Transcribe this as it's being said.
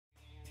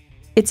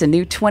It's a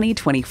new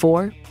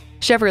 2024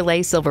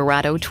 Chevrolet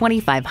Silverado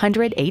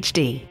 2500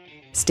 HD.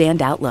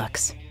 Standout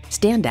looks,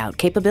 standout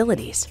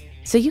capabilities,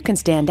 so you can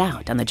stand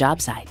out on the job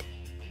site.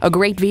 A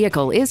great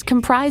vehicle is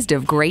comprised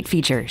of great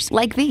features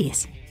like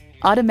these: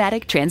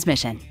 automatic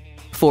transmission,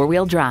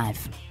 four-wheel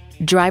drive,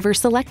 driver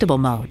selectable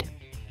mode,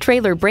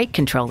 trailer brake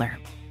controller,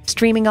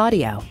 streaming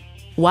audio,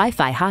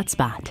 Wi-Fi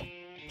hotspot,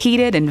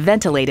 heated and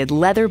ventilated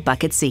leather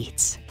bucket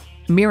seats,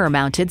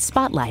 mirror-mounted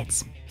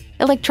spotlights,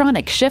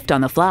 electronic shift on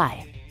the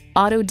fly,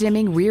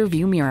 auto-dimming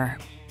rear-view mirror,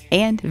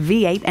 and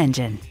V8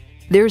 engine.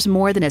 There's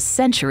more than a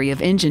century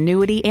of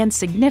ingenuity and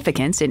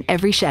significance in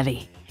every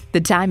Chevy. The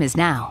time is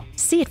now.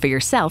 See it for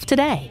yourself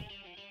today.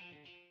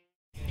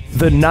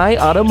 The Nye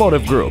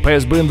Automotive Group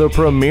has been the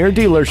premier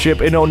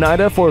dealership in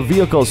Oneida for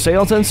vehicle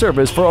sales and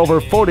service for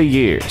over 40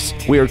 years.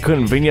 We are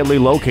conveniently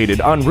located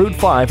on Route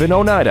 5 in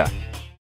Oneida.